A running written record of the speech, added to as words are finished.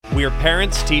We are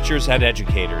parents, teachers, and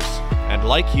educators, and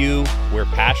like you, we're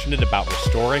passionate about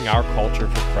restoring our culture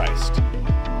for Christ.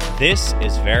 This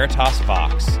is Veritas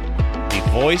Vox, the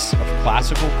voice of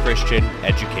classical Christian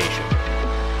education.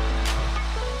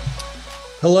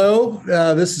 Hello,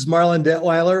 this is Marlon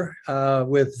Detweiler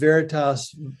with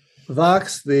Veritas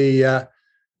Vox, the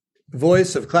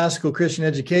voice of classical Christian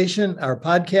education, our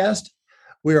podcast.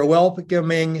 We are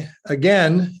welcoming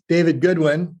again David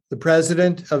Goodwin, the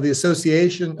president of the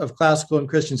Association of Classical and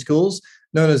Christian Schools,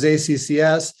 known as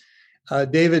ACCS.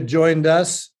 David joined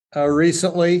us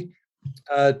recently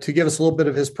to give us a little bit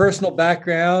of his personal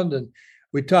background, and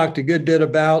we talked a good bit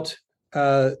about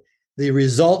the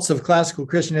results of classical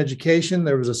Christian education.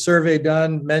 There was a survey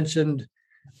done, mentioned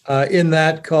in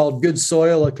that, called Good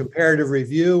Soil, a comparative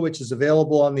review, which is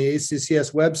available on the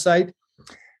ACCS website.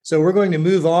 So we're going to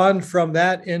move on from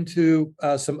that into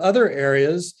some other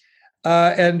areas.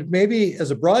 And maybe as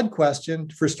a broad question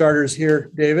for starters here,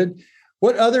 David,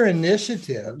 what other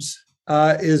initiatives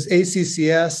is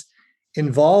ACCS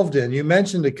involved in? You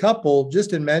mentioned a couple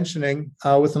just in mentioning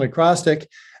with an acrostic,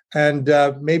 and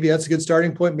maybe that's a good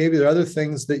starting point. Maybe there are other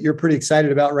things that you're pretty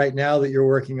excited about right now that you're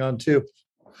working on too.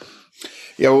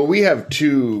 Yeah, well, we have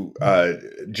two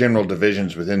general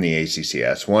divisions within the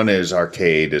ACCS. One is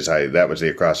Arcade, that was the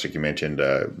acrostic you mentioned,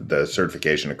 the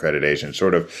certification accreditation,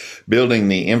 sort of building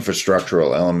the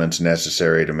infrastructural elements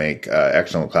necessary to make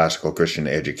excellent classical Christian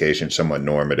education somewhat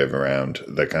normative around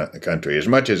the country, as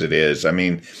much as it is. I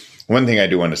mean, one thing I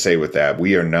do want to say with that,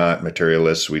 we are not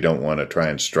materialists. We don't want to try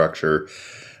and structure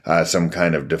some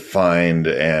kind of defined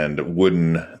and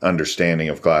wooden understanding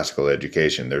of classical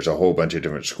education. There's a whole bunch of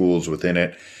different schools within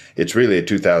it. It's really a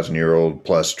 2,000-year-old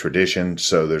plus tradition,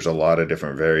 so there's a lot of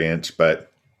different variants.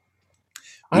 But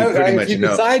if you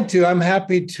decide to, I'm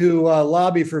happy to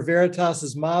lobby for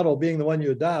Veritas's model being the one you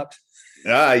adopt.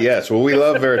 Yes. Well, we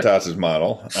love Veritas's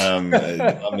model.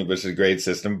 Omnibus is a great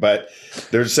system, but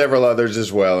there's several others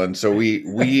as well. And so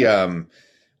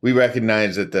we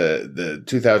recognize that the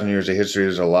 2,000 years of history,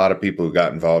 there's a lot of people who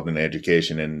got involved in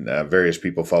education, and various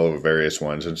people follow various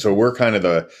ones. And so we're kind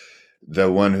of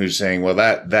the one who's saying, well,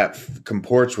 that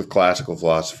comports with classical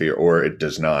philosophy or it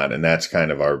does not. And that's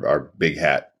kind of our big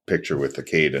hat picture with the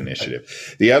CADE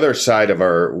initiative. The other side of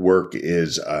our work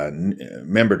is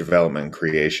member development and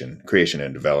creation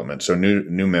and development. So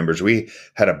new members. We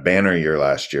had a banner year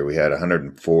last year. We had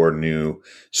 104 new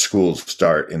schools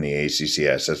start in the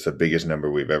ACCS. That's the biggest number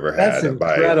we've ever had. That's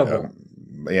incredible.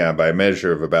 By a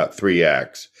measure of about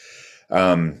 3x.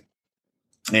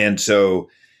 And so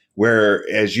where,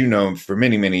 as you know, for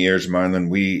many, many years,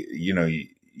 Marlon,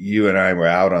 you and I were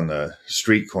out on the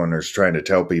street corners trying to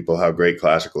tell people how great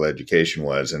classical education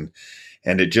was. And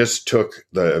it just took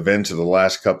the events of the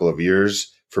last couple of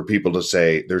years for people to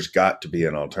say, there's got to be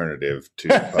an alternative to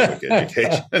public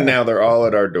education. And now they're all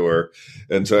at our door.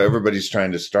 And so everybody's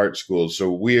trying to start schools.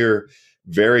 So we're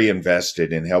very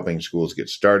invested in helping schools get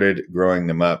started, growing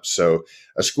them up. So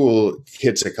a school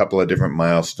hits a couple of different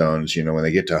milestones. When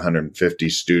they get to 150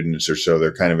 students or so,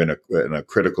 they're kind of in a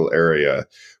critical area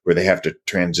where they have to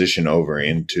transition over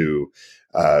into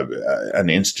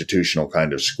an institutional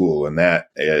kind of school, and that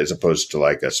as opposed to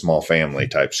like a small family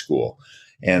type school.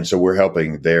 And so we're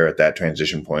helping there at that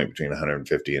transition point between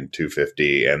 150 and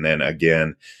 250. And then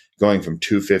again, going from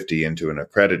 250 into an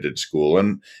accredited school.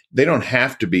 And they don't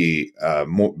have to be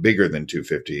bigger than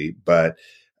 250, but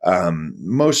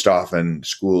most often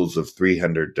schools of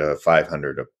 300 to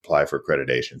 500 apply for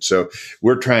accreditation. So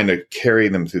we're trying to carry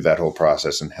them through that whole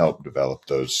process and help develop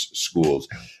those schools.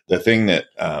 The thing that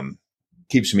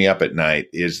keeps me up at night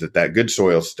is that good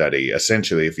soil study,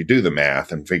 essentially, if you do the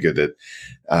math and figure that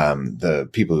the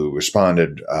people who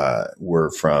responded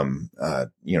were from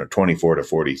 24 to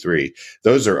 43,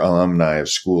 those are alumni of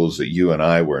schools that you and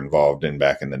I were involved in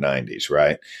back in the 90s,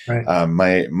 right?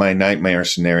 My nightmare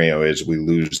scenario is we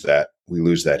lose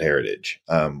that heritage.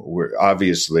 We're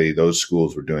obviously, those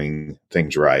schools were doing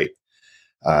things right,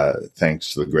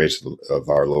 thanks to the grace of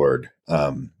our Lord.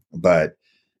 But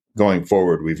going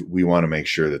forward, we want to make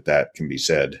sure that can be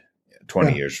said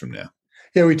 20 years from now.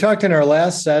 Yeah, we talked in our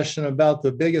last session about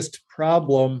the biggest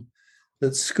problem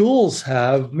that schools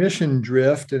have, mission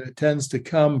drift, and it tends to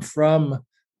come from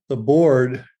the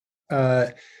board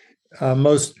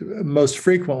most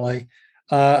frequently.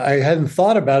 I hadn't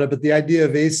thought about it, but the idea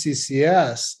of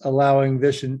ACCS allowing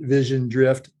vision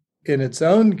drift in its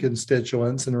own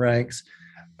constituents and ranks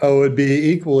would be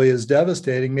equally as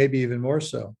devastating, maybe even more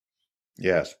so.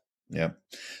 Yes. Yeah.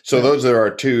 So those are our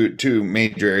two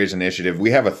major areas of initiative.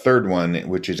 We have a third one,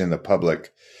 which is in the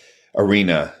public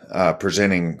arena,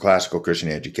 presenting classical Christian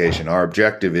education. Our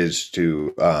objective is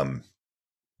to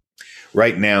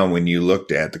right now, when you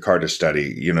looked at the Carta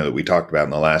study, that we talked about in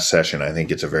the last session, I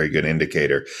think it's a very good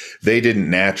indicator. They didn't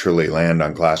naturally land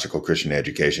on classical Christian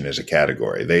education as a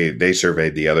category. They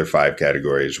surveyed the other 5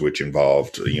 categories, which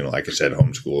involved, like I said,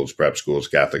 homeschools, prep schools,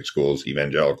 Catholic schools,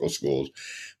 evangelical schools,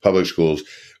 public schools.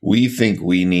 We think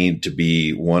we need to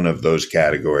be one of those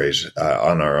categories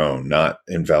on our own, not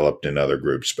enveloped in other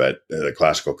groups, but the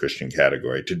classical Christian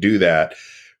category. To do that,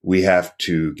 we have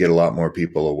to get a lot more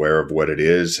people aware of what it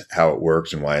is, how it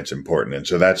works, and why it's important. And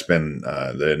so that's been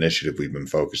the initiative we've been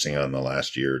focusing on the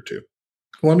last year or two.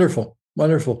 Wonderful.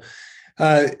 Wonderful.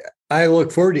 I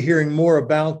look forward to hearing more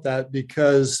about that,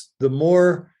 because the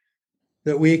more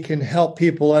that we can help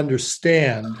people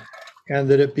understand and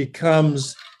that it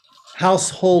becomes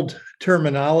household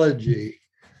terminology,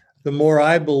 the more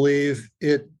I believe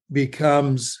it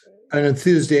becomes an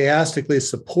enthusiastically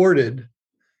supported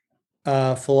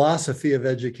philosophy of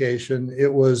education.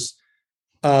 It was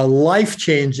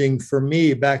life-changing for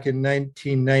me back in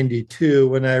 1992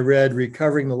 when I read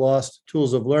Recovering the Lost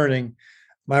Tools of Learning.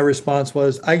 My response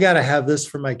was, I got to have this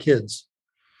for my kids.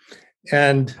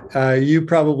 And you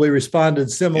probably responded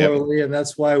similarly, yep. And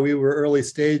that's why we were early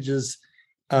stages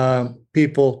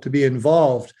people to be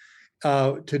involved.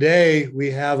 Today, we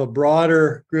have a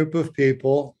broader group of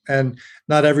people, and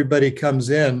not everybody comes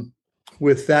in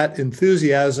with that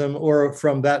enthusiasm or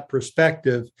from that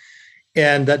perspective.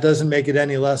 And that doesn't make it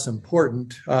any less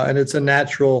important. And it's a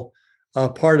natural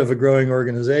part of a growing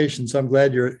organization. So I'm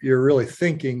glad you're really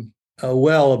thinking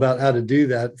well about how to do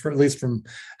that, at least from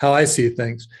how I see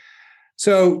things.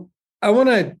 So I want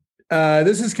to,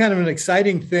 this is kind of an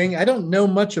exciting thing. I don't know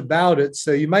much about it,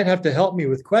 so you might have to help me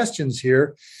with questions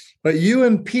here. But you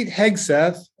and Pete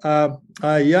Hegseth,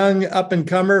 a young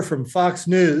up-and-comer from Fox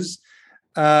News,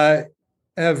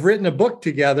 have written a book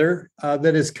together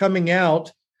that is coming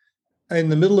out in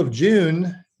the middle of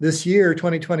June this year,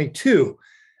 2022.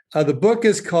 The book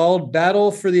is called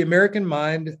Battle for the American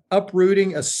Mind,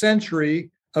 Uprooting a Century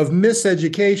of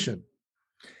Miseducation.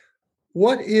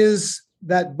 What is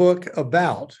that book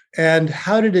about, and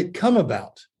how did it come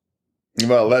about?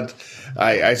 Well,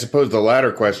 I suppose the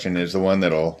latter question is the one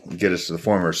that'll get us to the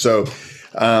former. So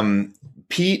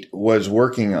Pete was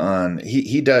working on,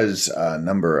 he does a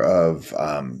number of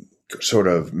sort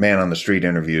of man on the street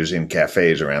interviews in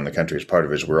cafes around the country as part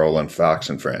of his role on Fox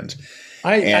and Friends.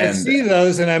 I see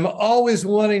those, and I'm always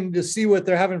wanting to see what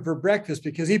they're having for breakfast,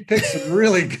 because he picks some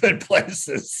really good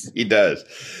places. He does.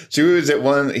 So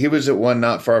he was at one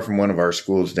not far from one of our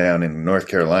schools down in North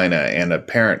Carolina, and a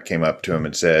parent came up to him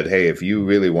and said, "Hey, if you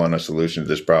really want a solution to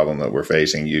this problem that we're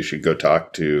facing, you should go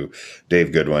talk to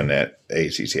Dave Goodwin at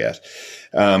ACCS."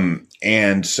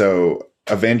 And so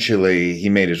eventually he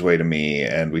made his way to me,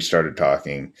 and we started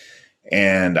talking.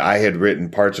 And I had written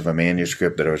parts of a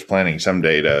manuscript that I was planning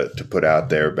someday to put out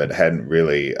there, but hadn't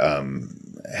really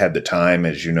had the time.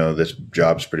 As you know, this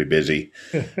job's pretty busy.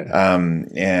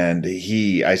 And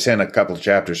I sent a couple of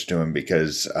chapters to him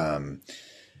because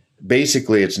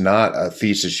basically it's not a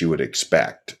thesis you would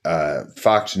expect.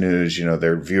 Fox News,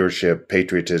 their viewership,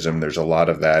 patriotism, there's a lot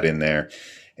of that in there.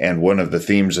 And one of the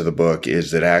themes of the book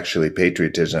is that actually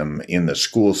patriotism in the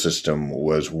school system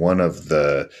was one of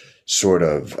the sort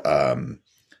of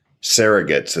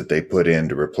surrogates that they put in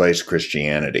to replace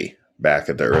Christianity back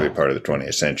at the early part of the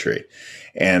 20th century.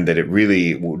 And that it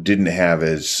really didn't have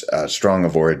as strong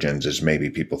of origins as maybe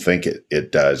people think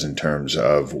it does in terms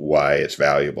of why it's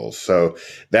valuable. So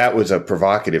that was a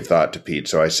provocative thought to Pete.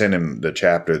 So I sent him the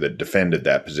chapter that defended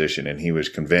that position, and he was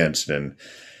convinced. And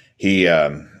he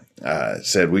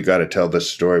said, "We got to tell this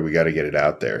story. We got to get it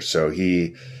out there." So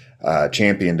he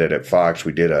championed it at Fox.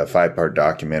 We did a 5-part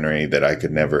documentary that I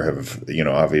could never have,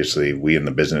 obviously we in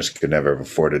the business could never have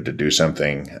afforded to do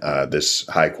something this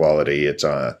high quality. It's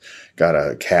got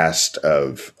a cast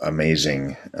of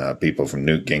amazing people, from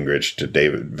Newt Gingrich to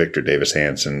Victor Davis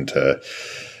Hanson to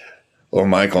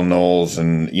Michael Knowles,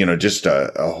 and, just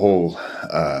a whole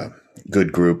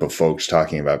good group of folks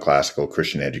talking about classical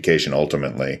Christian education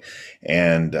ultimately.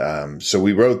 And so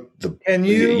we wrote Can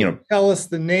you tell us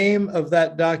the name of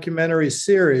that documentary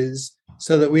series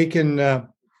so that we can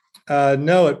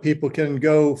know it? People can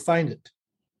go find it.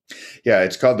 Yeah,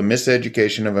 it's called The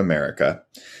Miseducation of America,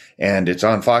 and it's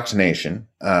on Fox Nation,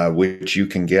 which you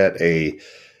can get a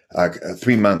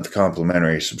 3-month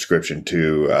complimentary subscription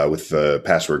to with the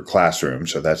password Classroom.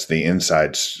 So that's the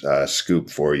inside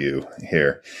scoop for you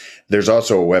here. There's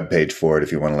also a webpage for it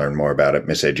if you want to learn more about it,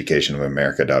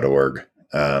 miseducationofamerica.org.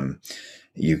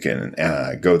 you can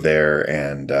go there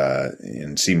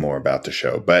and see more about the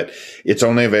show. But it's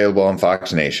only available on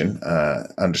Fox Nation,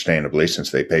 understandably,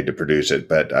 since they paid to produce it.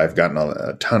 But I've gotten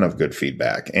a ton of good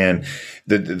feedback. And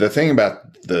the thing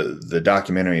about the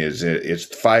documentary is it's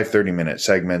 5 30-minute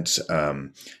segments.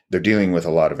 They're dealing with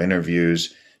a lot of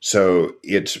interviews. So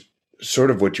it's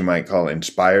sort of what you might call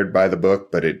inspired by the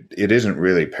book, but it isn't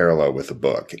really parallel with the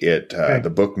book.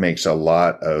 The book makes a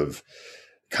lot of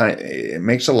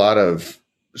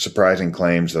surprising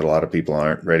claims that a lot of people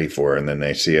aren't ready for, and then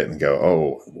they see it and go,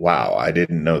 "Oh, wow! I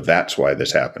didn't know that's why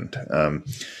this happened."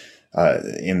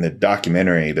 In the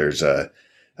documentary, there's a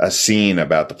scene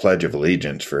about the Pledge of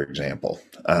Allegiance, for example,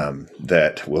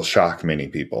 that will shock many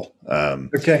people.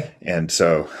 And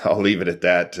so I'll leave it at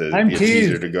that to be a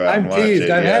teaser to go out and watch it.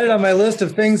 I've had it on my list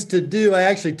of things to do. I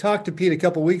actually talked to Pete a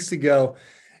couple weeks ago,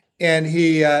 and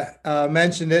he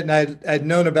mentioned it, and I'd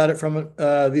known about it from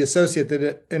the associate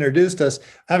that introduced us.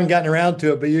 I haven't gotten around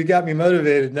to it, but you got me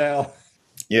motivated now.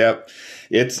 Yep.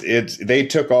 They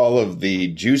took all of the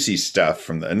juicy stuff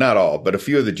from not all, but a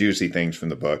few of the juicy things from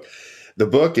the book. The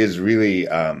book is really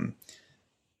an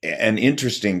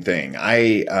interesting thing.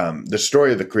 The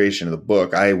story of the creation of the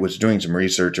book, I was doing some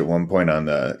research at one point on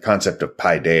the concept of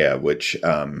paideia, which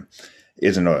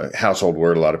isn't a household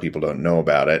word. A lot of people don't know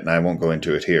about it, and I won't go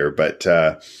into it here. But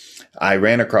I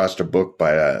ran across a book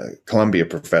by a Columbia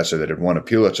professor that had won a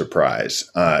Pulitzer Prize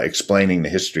explaining the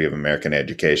history of American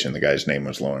education. The guy's name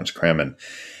was Lawrence Kremen.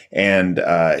 And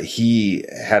he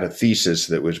had a thesis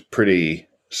that was pretty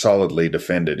solidly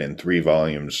defended in 3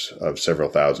 volumes of several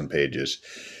thousand pages.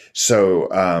 So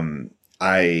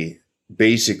I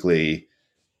basically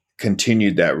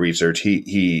continued that research.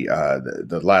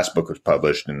 The last book was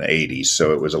published in the 80s,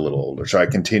 so it was a little older. So I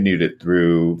continued it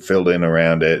through, filled in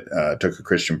around it, took a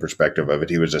Christian perspective of it.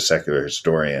 He was a secular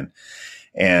historian.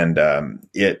 And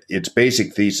its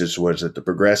basic thesis was that the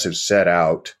progressives set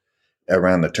out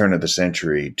around the turn of the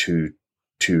century to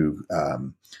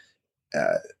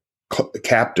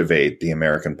captivate the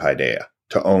American paideia,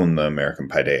 to own the American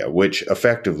paideia, which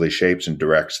effectively shapes and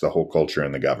directs the whole culture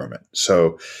and the government.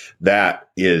 So that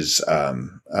is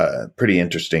a pretty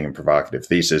interesting and provocative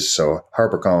thesis. So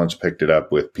HarperCollins picked it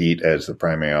up with Pete as the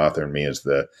primary author and me as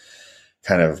the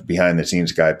kind of behind the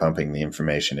scenes guy pumping the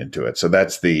information into it. So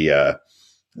that's the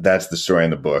story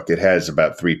in the book. It has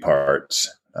about 3 parts.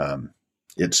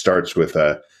 It starts with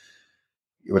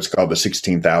what's called the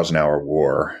 16,000 hour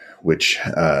war, which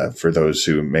for those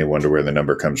who may wonder where the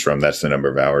number comes from, that's the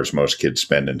number of hours most kids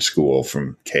spend in school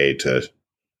from K to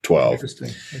 12.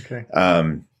 Interesting. Okay.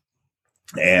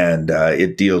 And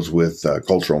it deals with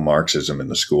cultural Marxism in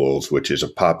the schools, which is a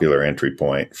popular entry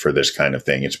point for this kind of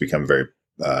thing. It's become very,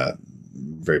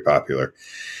 very popular.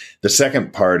 The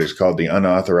second part is called The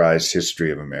Unauthorized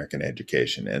History of American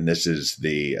Education. And this is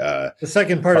the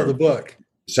second part of the book.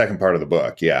 Second part of the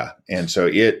book, yeah. And so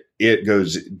it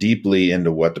goes deeply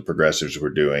into what the progressives were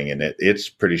doing, and it's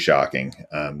pretty shocking.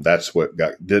 That's what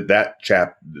got that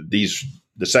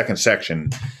the second section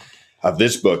of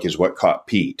this book is what caught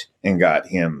Pete and got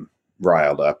him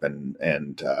riled up,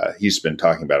 and he's been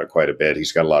talking about it quite a bit.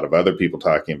 He's got a lot of other people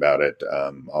talking about it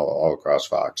all across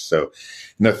Fox. So,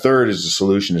 and the third is the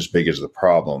solution as big as the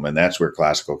problem, and that's where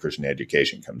classical Christian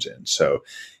education comes in. So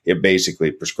it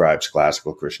basically prescribes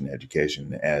classical Christian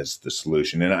education as the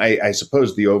solution. And I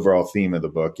suppose the overall theme of the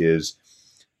book is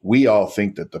we all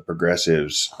think that the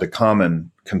progressives, the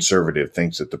common conservative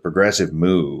thinks that the progressive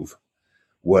move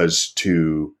was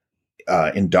to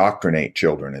indoctrinate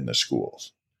children in the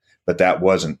schools. But that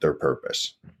wasn't their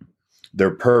purpose. Their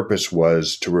purpose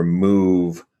was to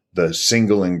remove the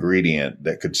single ingredient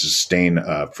that could sustain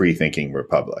a free-thinking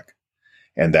republic.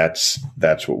 And that's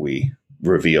what we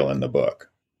reveal in the book.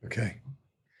 Okay.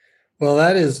 Well,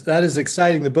 that is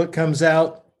exciting. The book comes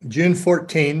out June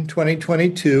 14,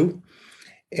 2022.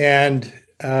 And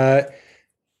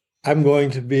I'm going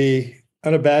to be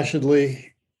unabashedly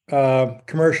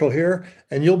commercial here,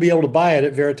 and you'll be able to buy it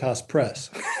at Veritas Press.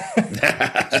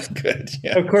 Good.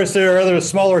 Yeah. Of course, there are other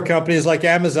smaller companies like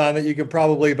Amazon that you can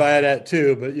probably buy it at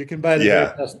too, but you can buy it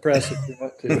at Veritas Press if you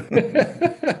want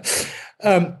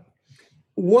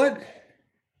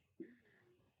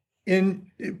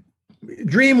to.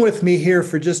 Dream with me here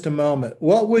for just a moment.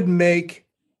 What would make,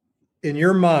 in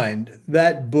your mind,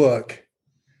 that book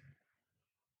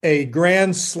a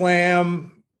grand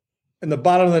slam in the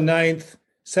bottom of the 9th,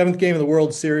 7th game of the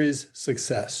World Series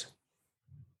success?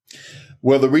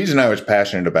 Well, the reason I was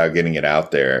passionate about getting it out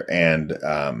there, and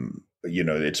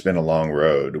it's been a long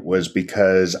road, was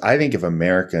because I think if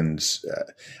Americans,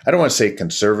 I don't want to say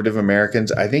conservative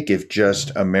Americans, I think if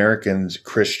just Americans,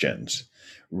 Christians,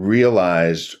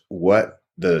 realized what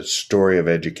the story of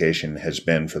education has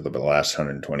been for the last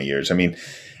 120 years. I mean,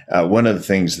 one of the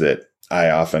things that I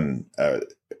often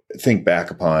think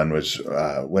back upon was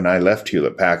when I left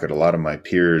Hewlett Packard, a lot of my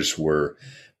peers were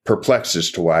perplexed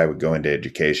as to why I would go into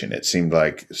education. It seemed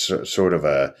like sort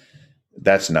of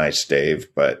that's nice, Dave,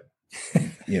 but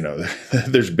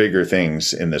there's bigger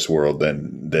things in this world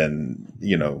than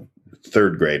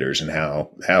third graders and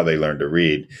how they learn to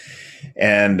read.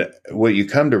 And what you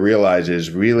come to realize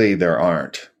is really there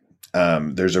aren't.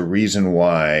 There's a reason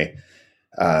why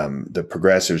the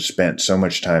progressives spent so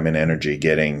much time and energy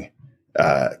getting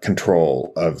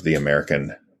control of the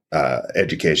American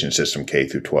education system, K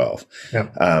through 12. Yeah.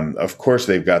 Of course,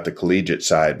 they've got the collegiate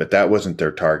side, but that wasn't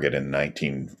their target in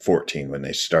 1914 when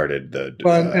they started the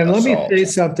and assault. Let me say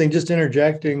something, just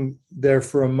interjecting there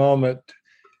for a moment.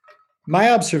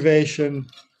 My observation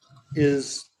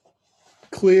is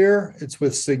clear. It's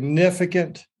with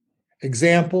significant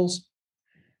examples.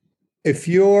 If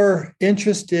you're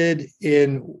interested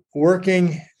in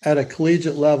working at a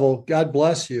collegiate level, God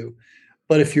bless you.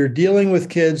 But if you're dealing with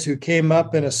kids who came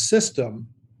up in a system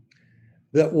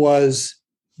that was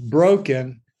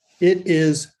broken, it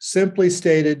is simply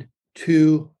stated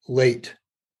too late.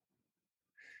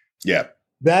 Yeah.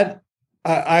 That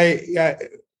I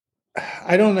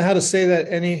don't know how to say that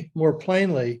any more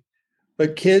plainly,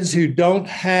 but kids who don't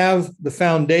have the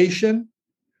foundation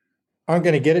aren't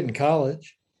going to get it in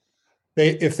college.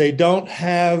 If they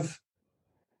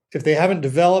haven't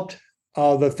developed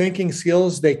the thinking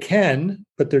skills, they can,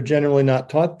 but they're generally not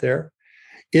taught there.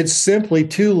 It's simply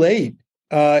too late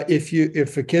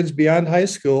if a kid's beyond high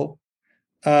school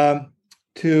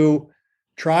to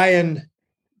try and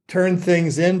turn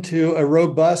things into a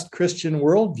robust Christian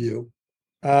worldview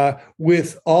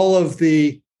with all of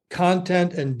the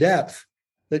content and depth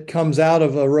that comes out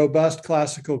of a robust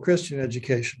classical Christian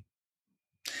education.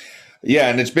 Yeah,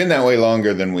 and it's been that way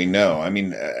longer than we know. I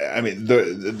mean,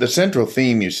 the central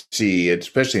theme you see,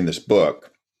 especially in this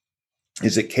book,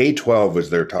 is that K-12 was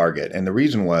their target. And the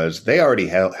reason was they already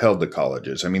held the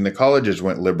colleges. I mean, the colleges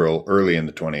went liberal early in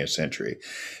the 20th century.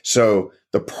 So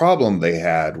the problem they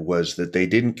had was that they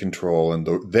didn't control, and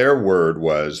their word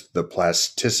was the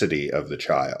plasticity of the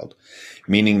child,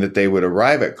 meaning that they would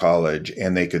arrive at college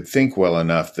and they could think well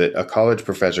enough that a college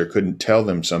professor couldn't tell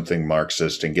them something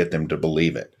Marxist and get them to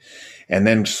believe it. And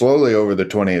then slowly over the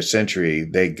 20th century,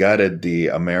 they gutted the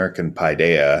American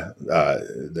paideia,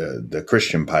 the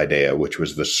Christian paideia, which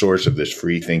was the source of this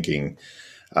free-thinking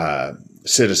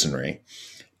citizenry,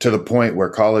 to the point where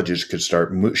colleges could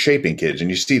start shaping kids. And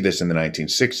you see this in the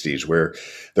 1960s, where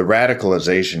the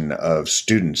radicalization of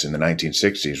students in the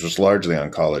 1960s was largely on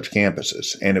college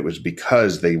campuses. And it was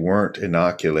because they weren't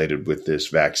inoculated with this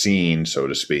vaccine, so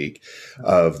to speak,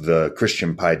 of the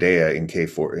Christian paideia in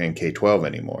K-12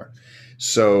 anymore.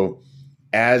 So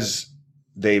as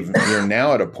you're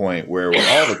now at a point where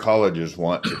all the colleges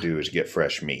want to do is get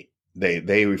fresh meat.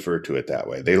 They refer to it that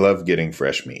way. They love getting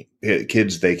fresh meat.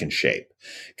 Kids they can shape,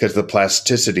 because the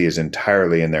plasticity is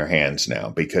entirely in their hands now,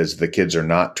 because the kids are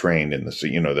not trained in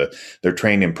they're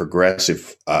trained in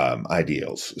progressive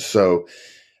ideals. So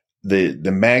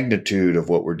the magnitude of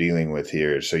what we're dealing with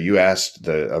here. So you asked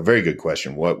a very good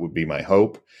question. What would be my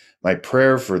hope? My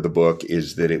prayer for the book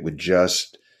is that it would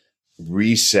just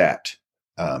reset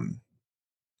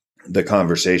the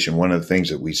conversation. One of the things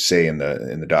that we say in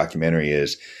the documentary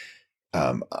is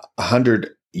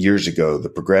 100 years ago, the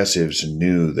progressives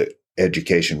knew that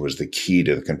education was the key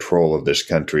to the control of this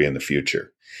country in the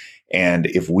future. And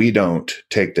if we don't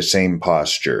take the same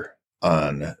posture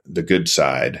on the good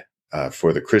side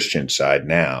for the Christian side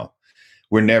now,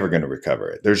 we're never going to recover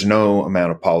it. There's no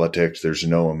amount of politics. There's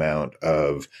no amount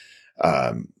of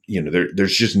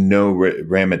there's just no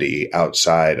remedy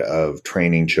outside of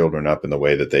training children up in the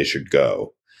way that they should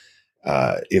go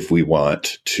if we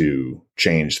want to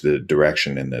change the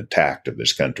direction and the tact of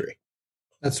this country.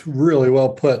 That's really well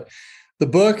put. The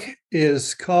book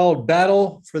is called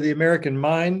Battle for the American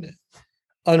Mind,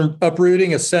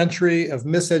 Uprooting a Century of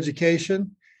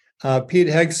Miseducation. Pete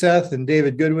Hegseth and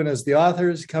David Goodwin as the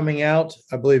authors, coming out,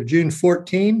 I believe, June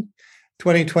 14,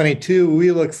 2022.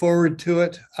 We look forward to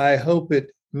it. I hope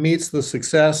it meets the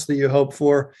success that you hope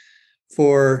for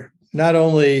not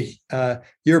only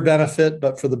your benefit,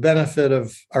 but for the benefit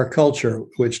of our culture,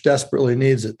 which desperately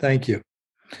needs it. Thank you.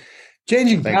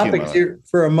 Changing topics here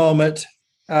for a moment.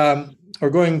 We're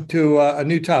going to a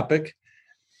new topic.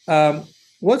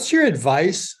 What's your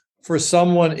advice for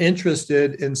someone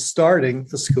interested in starting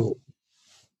a school?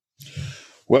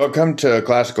 Well, come to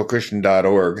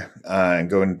classicalchristian.org and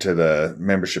go into the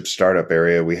membership startup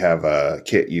area. We have a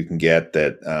kit you can get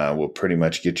that will pretty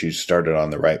much get you started on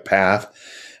the right path.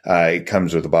 It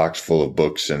comes with a box full of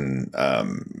books and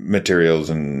materials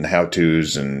and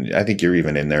how-tos, and I think you're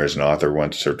even in there as an author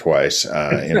once or twice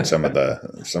in some of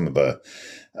the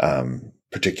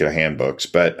particular handbooks.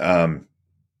 But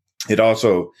it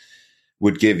also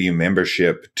would give you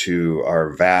membership to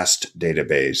our vast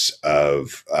database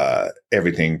of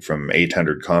everything from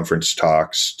 800 conference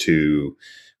talks to,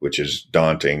 which is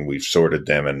daunting. We've sorted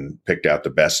them and picked out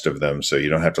the best of them, so you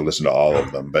don't have to listen to all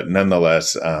of them. But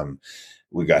nonetheless,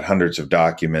 we've got hundreds of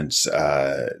documents.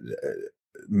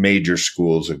 Major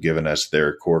schools have given us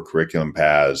their core curriculum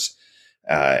paths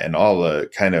and all the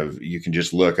kind of, you can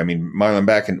just look. I mean,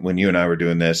 Marlon, when you and I were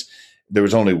doing this, there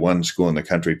was only one school in the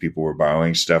country people were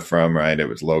borrowing stuff from, right? It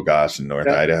was Logos in North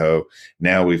Idaho.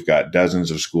 Now we've got dozens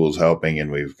of schools helping,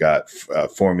 and we've got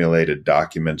formulated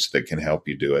documents that can help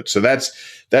you do it. So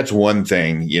that's one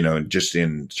thing, just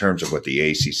in terms of what the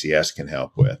ACCS can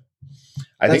help with.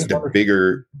 I think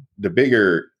the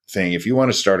bigger thing, if you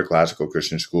want to start a classical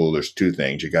Christian school, there's two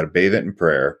things. You got to bathe it in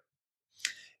prayer,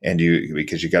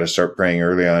 because you got to start praying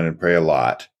early on and pray a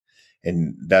lot.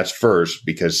 And that's first,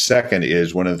 because second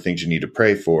is one of the things you need to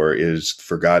pray for is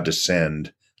for God to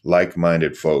send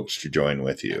like-minded folks to join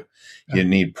with you. You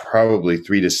need probably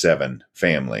 3 to 7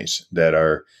 families that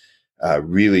are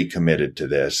really committed to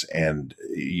this. And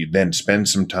you then spend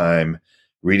some time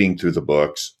reading through the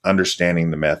books,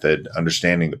 understanding the method,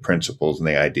 understanding the principles and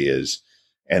the ideas,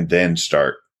 and then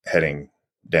start heading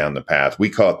down the path.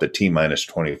 We call it the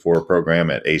T-24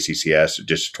 program at ACCS,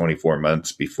 just 24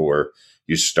 months before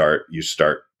you start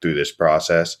through this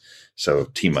process. So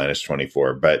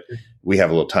T-24, but we have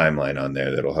a little timeline on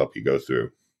there that'll help you go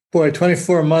through. Boy,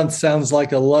 24 months sounds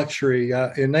like a luxury.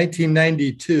 In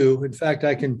 1992, in fact,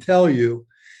 I can tell you,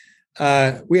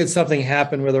 we had something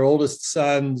happen with our two oldest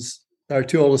sons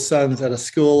at a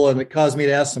school, and it caused me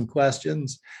to ask some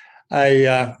questions.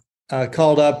 I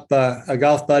called up a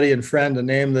golf buddy and friend, a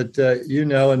name that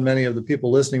and many of the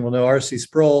people listening will know, R.C.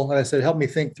 Sproul. And I said, help me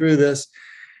think through this.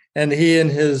 And he, in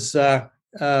his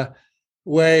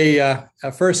way,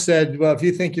 first said, well, if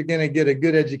you think you're going to get a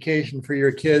good education for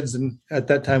your kids, and at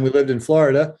that time we lived in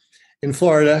Florida,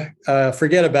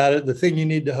 forget about it. The thing you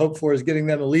need to hope for is getting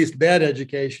them the least bad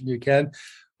education you can.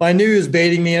 Well, I knew he was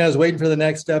baiting me, and I was waiting for the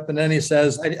next step. And then he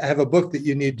says, I have a book that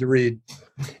you need to read.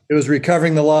 It was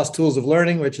Recovering the Lost Tools of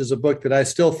Learning, which is a book that I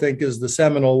still think is the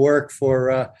seminal work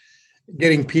for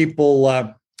getting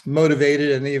people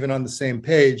motivated and even on the same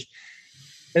page.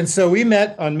 And so we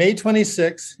met on May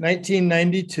 26,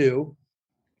 1992,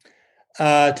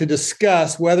 to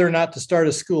discuss whether or not to start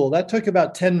a school. That took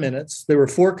about 10 minutes. There were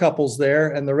 4 couples there,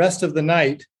 and the rest of the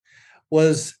night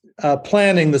was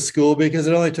planning the school, because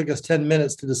it only took us 10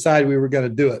 minutes to decide we were going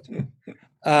to do it.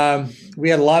 We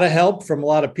had a lot of help from a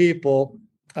lot of people,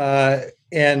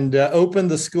 and opened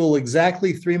the school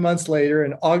exactly 3 months later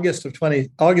in August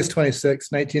 26,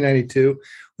 1992,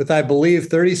 with, I believe,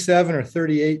 37 or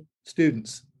 38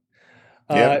 students.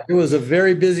 It was a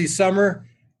very busy summer,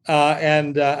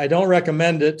 and I don't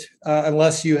recommend it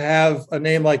unless you have a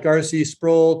name like R.C.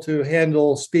 Sproul to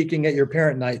handle speaking at your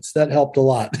parent nights. That helped a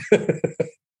lot.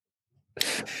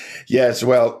 Yes,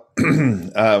 well,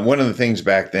 one of the things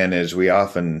back then is we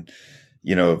often,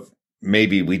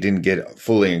 maybe we didn't get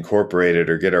fully incorporated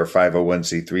or get our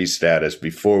 501c3 status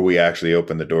before we actually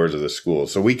opened the doors of the school.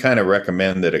 So we kind of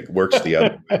recommend that it works the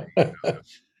other way.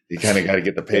 You kind of got to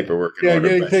get the paperwork in order.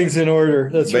 Getting things in order.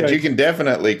 That's right. But you can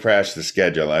definitely crash the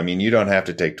schedule. I mean, you don't have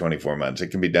to take 24 months. It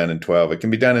can be done in 12. It can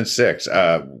be done in 6.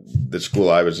 The school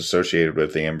I was associated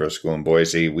with, the Ambrose School in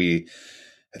Boise, we,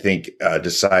 I think,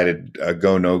 decided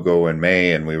go, no go in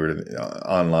May, and we were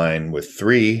online with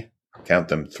 3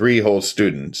 whole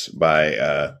students by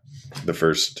the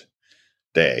first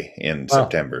day in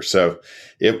September. So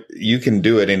you can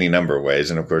do it any number of ways.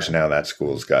 And of course, now that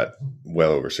school's got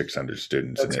well over 600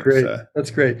 students. That's great.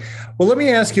 That's great. Well, let me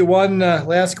ask you one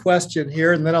last question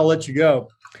here, and then I'll let you go.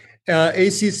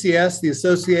 ACCS, the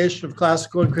Association of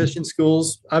Classical and Christian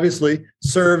Schools, obviously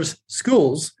serves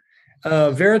schools.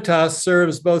 Veritas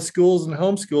serves both schools and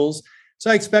homeschools.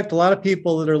 So I expect a lot of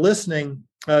people that are listening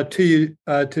to you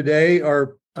today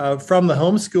are from the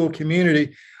homeschool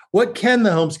community. What can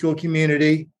the homeschool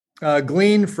community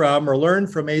glean from or learn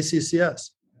from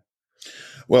ACCS?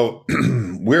 Well,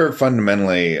 we're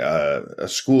fundamentally a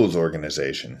schools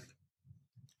organization,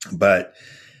 but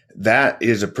that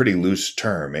is a pretty loose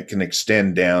term. It can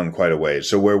extend down quite a ways.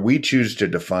 So where we choose to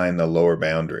define the lower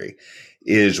boundary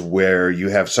is where you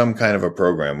have some kind of a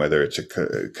program, whether it's a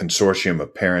consortium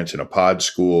of parents in a pod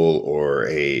school or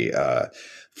a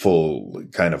full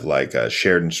kind of like a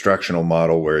shared instructional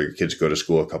model where your kids go to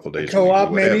school a couple of days a week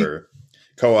or whatever.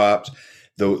 Co-ops.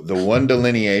 The one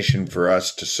delineation for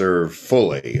us to serve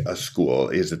fully a school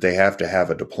is that they have to have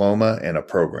a diploma and a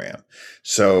program.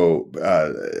 So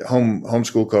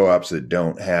homeschool co-ops that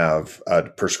don't have a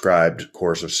prescribed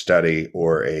course of study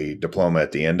or a diploma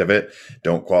at the end of it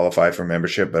don't qualify for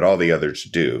membership, but all the others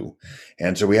do.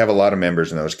 And so we have a lot of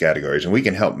members in those categories, and we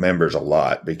can help members a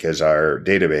lot because our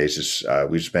database is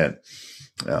we've spent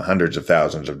hundreds of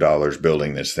thousands of dollars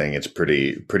building this thing. It's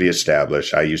pretty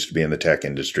established. I used to be in the tech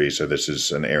industry, so this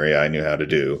is an area I knew how to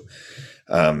do.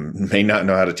 May not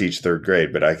know how to teach third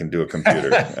grade, but I can do a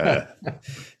computer,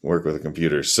 work with a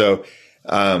computer. So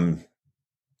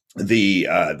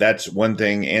that's one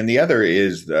thing. And the other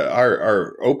is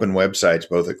our open websites,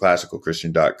 both at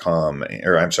classicalchristian.com,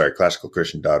 or I'm sorry,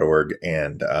 classicalchristian.org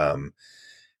and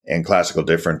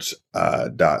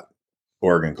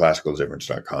classicaldifference.org and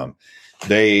classicaldifference.com.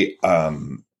 They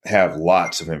have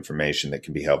lots of information that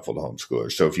can be helpful to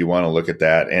homeschoolers. So if you want to look at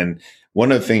that, and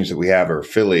one of the things that we have are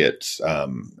affiliates.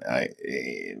 I'm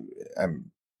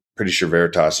pretty sure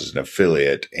Veritas is an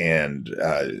affiliate, and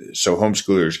so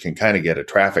homeschoolers can kind of get a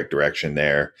traffic direction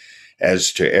there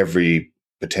as to every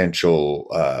potential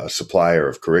supplier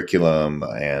of curriculum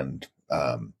and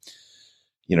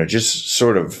just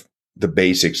sort of the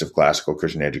basics of classical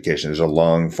Christian education. There's a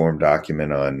long form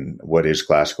document on what is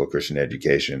classical Christian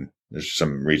education. There's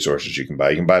some resources you can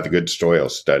buy. You can buy the Good Soil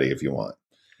study if you want.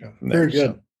 Very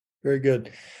good. Very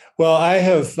good. Well, I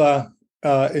have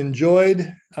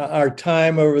enjoyed our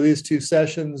time over these two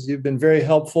sessions. You've been very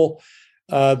helpful.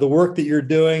 The work that you're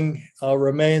doing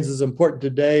remains as important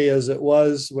today as it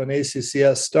was when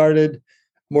ACCS started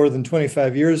more than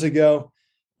 25 years ago.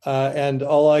 And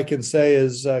all I can say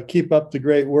is keep up the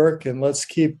great work, and let's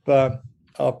keep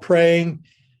praying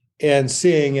and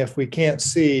seeing if we can't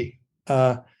see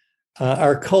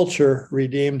our culture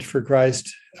redeemed for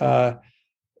Christ.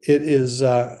 It is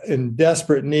in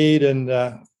desperate need,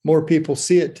 and more people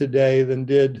see it today than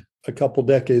did a couple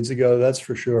decades ago. That's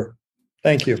for sure.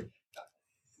 Thank you.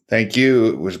 Thank you.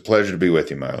 It was a pleasure to be with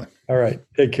you, Marlon. All right.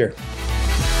 Take care.